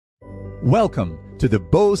Welcome to the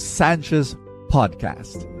Bo Sanchez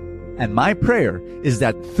podcast. And my prayer is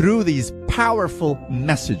that through these powerful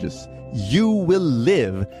messages, you will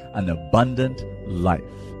live an abundant life.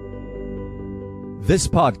 This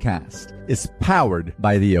podcast is powered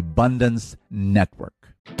by the Abundance Network.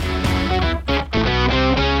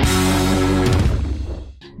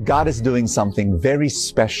 God is doing something very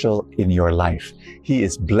special in your life. He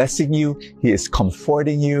is blessing you. He is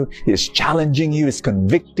comforting you. He is challenging you. He is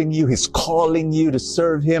convicting you. He's calling you to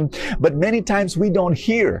serve Him. But many times we don't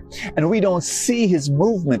hear and we don't see His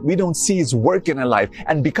movement. We don't see His work in our life.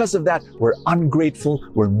 And because of that, we're ungrateful.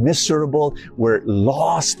 We're miserable. We're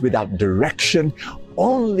lost without direction.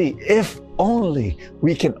 If only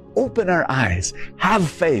we can open our eyes, have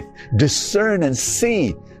faith, discern and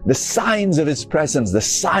see the signs of His presence, the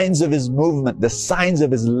signs of His movement, the signs of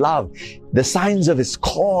His love, the signs of His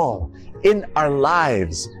call in our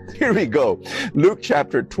lives. Here we go. Luke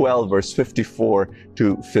chapter 12, verse 54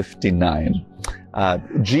 to 59.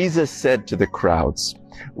 Jesus said to the crowds,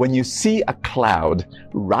 "When you see a cloud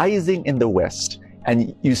rising in the west,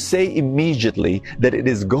 and you say immediately that it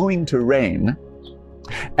is going to rain,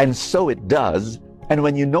 and so it does, and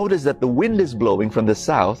when you notice that the wind is blowing from the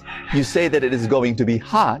south, you say that it is going to be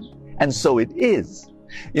hot, and so it is."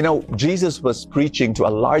 You know, Jesus was preaching to a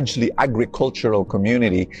largely agricultural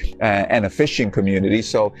community and a fishing community.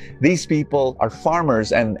 So these people are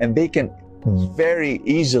farmers and they can very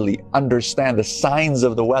easily understand the signs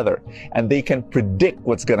of the weather, and they can predict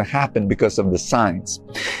what's going to happen because of the signs.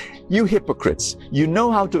 "You hypocrites, you know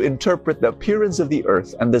how to interpret the appearance of the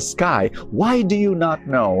earth and the sky. Why do you not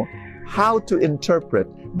know how to interpret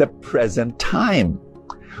the present time?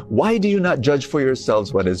 Why do you not judge for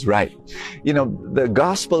yourselves what is right?" You know, the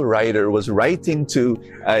gospel writer was writing to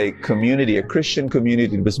a community, a Christian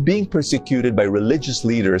community that was being persecuted by religious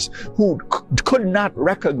leaders who could not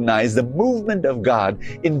recognize the movement of God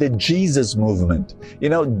in the Jesus movement. You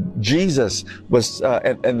know, Jesus was,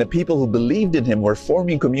 and the people who believed in Him were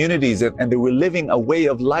forming communities, and they were living a way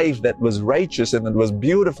of life that was righteous and it was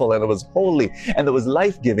beautiful and it was holy and it was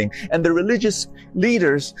life-giving. And the religious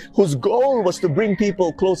leaders whose goal was to bring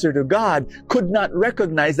people closer to God could not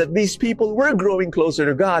recognize that these people were growing closer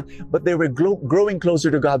to God, but they were growing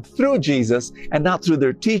closer to God through Jesus and not through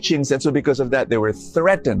their teachings. And so because of that, they were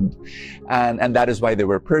threatened. And that is why they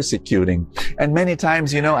were persecuting. And many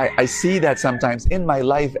times, you know, I see that sometimes in my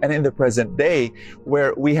life and in the present day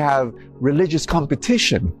where we have religious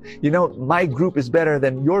competition. You know, my group is better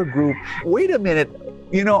than your group. Wait a minute.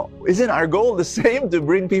 You know, isn't our goal the same, to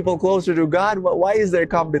bring people closer to God? Why is there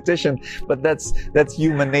competition? But that's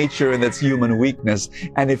human nature and that's human weakness.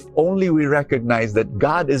 And if only we recognize that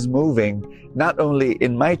God is moving, not only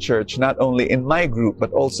in my church, not only in my group,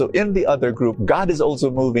 but also in the other group, God is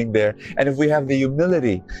also moving there. And if we have the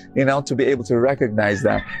humility, you know, to be able to recognize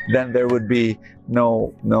that, then there would be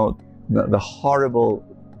the horrible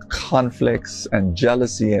conflicts and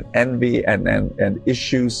jealousy and envy and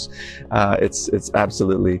issues. It's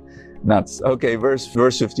absolutely nuts. Okay, verse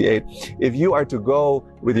 58. "If you are to go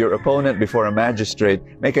with your opponent before a magistrate,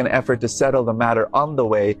 make an effort to settle the matter on the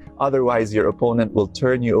way. Otherwise, your opponent will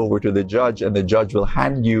turn you over to the judge, and the judge will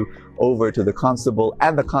hand you over to the constable,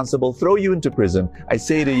 and the constable throw you into prison. I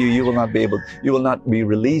say to you, you will not be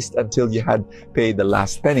released until you had paid the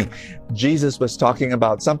last penny." Jesus was talking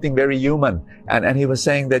about something very human, and he was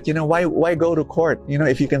saying that, you know, why go to court? You know,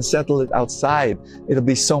 if you can settle it outside, it'll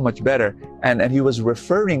be so much better. And he was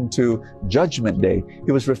referring to Judgment Day.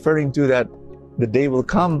 He was referring to that the day will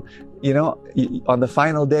come, you know, on the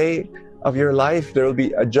final day of your life, there will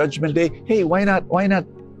be a Judgment Day. Hey, why not?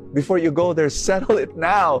 Before you go there, settle it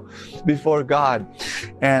now before God.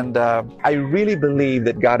 And I really believe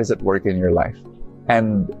that God is at work in your life.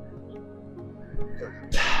 And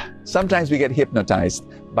sometimes we get hypnotized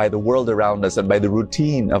by the world around us and by the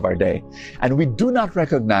routine of our day. And we do not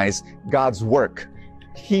recognize God's work,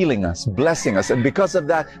 healing us, blessing us. And because of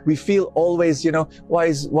that, we feel always, you know,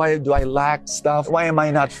 why do I lack stuff? Why am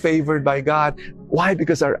I not favored by God? Why?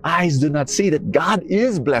 Because our eyes do not see that God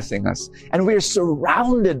is blessing us. And we are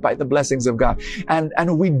surrounded by the blessings of God.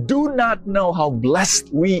 And we do not know how blessed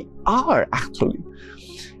we are, actually.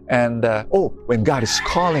 And when God is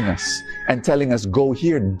calling us and telling us, go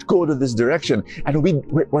here, go to this direction, and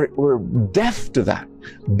we're deaf to that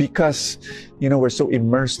because, you know, we're so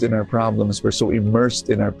immersed in our problems, we're so immersed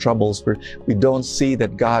in our troubles, we don't see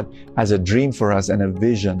that God has a dream for us and a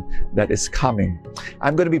vision that is coming.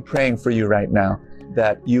 I'm going to be praying for you right now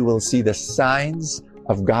that you will see the signs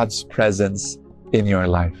of God's presence in your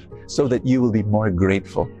life, so that you will be more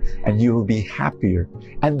grateful and you will be happier.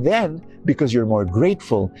 And then, because you're more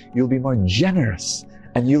grateful, you'll be more generous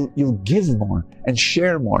and you'll give more and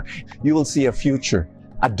share more. You will see a future,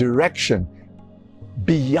 a direction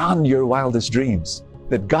beyond your wildest dreams,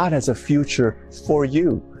 that God has a future for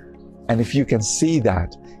you. And if you can see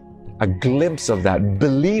that, a glimpse of that,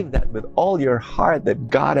 believe that with all your heart that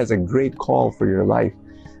God has a great call for your life,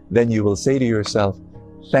 then you will say to yourself,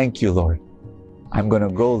 thank you, Lord. I'm going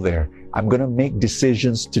to go there. I'm going to make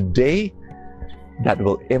decisions today that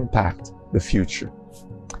will impact the future.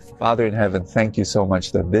 Father in heaven, thank you so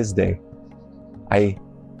much that this day I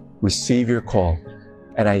receive your call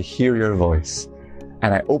and I hear your voice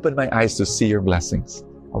and I open my eyes to see your blessings.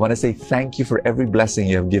 I want to say thank you for every blessing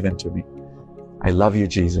you have given to me. I love you,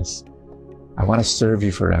 Jesus. I want to serve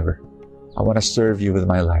you forever. I want to serve you with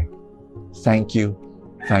my life. Thank you,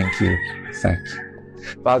 thank you, thank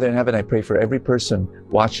you. Father in heaven, I pray for every person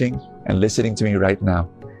watching and listening to me right now.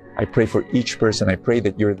 I pray for each person. I pray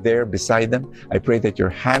that you're there beside them. I pray that your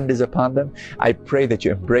hand is upon them. I pray that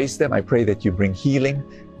you embrace them. I pray that you bring healing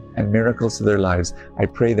and miracles to their lives. I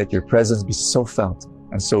pray that your presence be so felt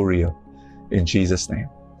and so real. In Jesus' name,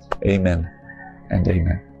 amen and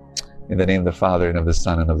amen. In the name of the Father, and of the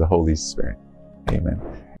Son, and of the Holy Spirit. Amen.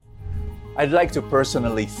 I'd like to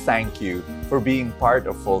personally thank you for being part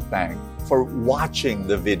of Full Tank, for watching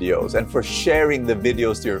the videos, and for sharing the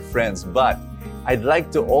videos to your friends. But I'd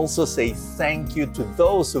like to also say thank you to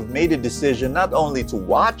those who've made a decision not only to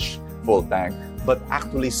watch Full Tank, but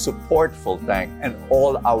actually support Full Tank and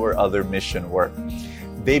all our other mission work.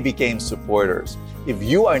 They became supporters. If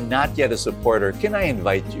you are not yet a supporter, can I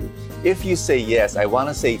invite you? If you say yes, I want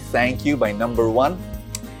to say thank you by number one,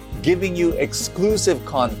 giving you exclusive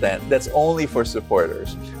content that's only for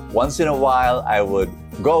supporters. Once in a while, I would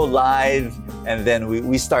go live and then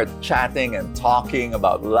we start chatting and talking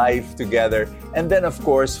about life together. And then, of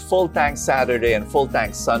course, Full Tank Saturday and Full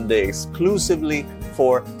Tank Sunday exclusively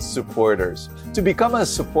for supporters. To become a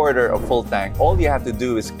supporter of Full Tank, all you have to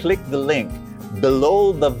do is click the link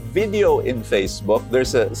below the video in Facebook.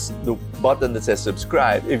 There's the button that says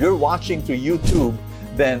subscribe. If you're watching through YouTube,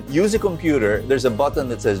 then use a computer. There's a button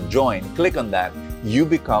that says join. Click on that. You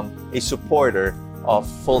become a supporter of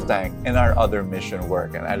Full Tank and our other mission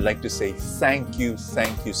work. And I'd like to say thank you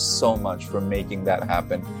so much for making that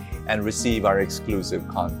happen and receive our exclusive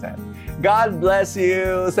content. God bless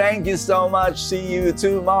you. Thank you so much. See you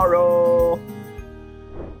tomorrow.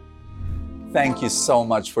 Thank you so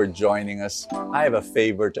much for joining us. I have a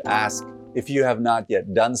favor to ask. If you have not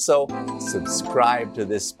yet done so, subscribe to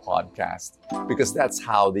this podcast, because that's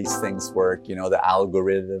how these things work, you know, the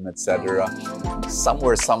algorithm, etc.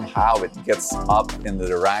 Somewhere, somehow it gets up in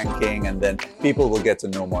the ranking, and then people will get to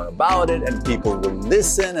know more about it, and people will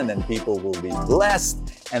listen, and then people will be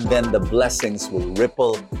blessed, and then the blessings will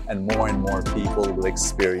ripple, and more people will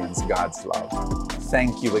experience God's love.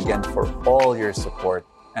 Thank you again for all your support,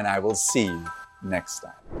 and I will see you next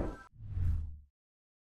time.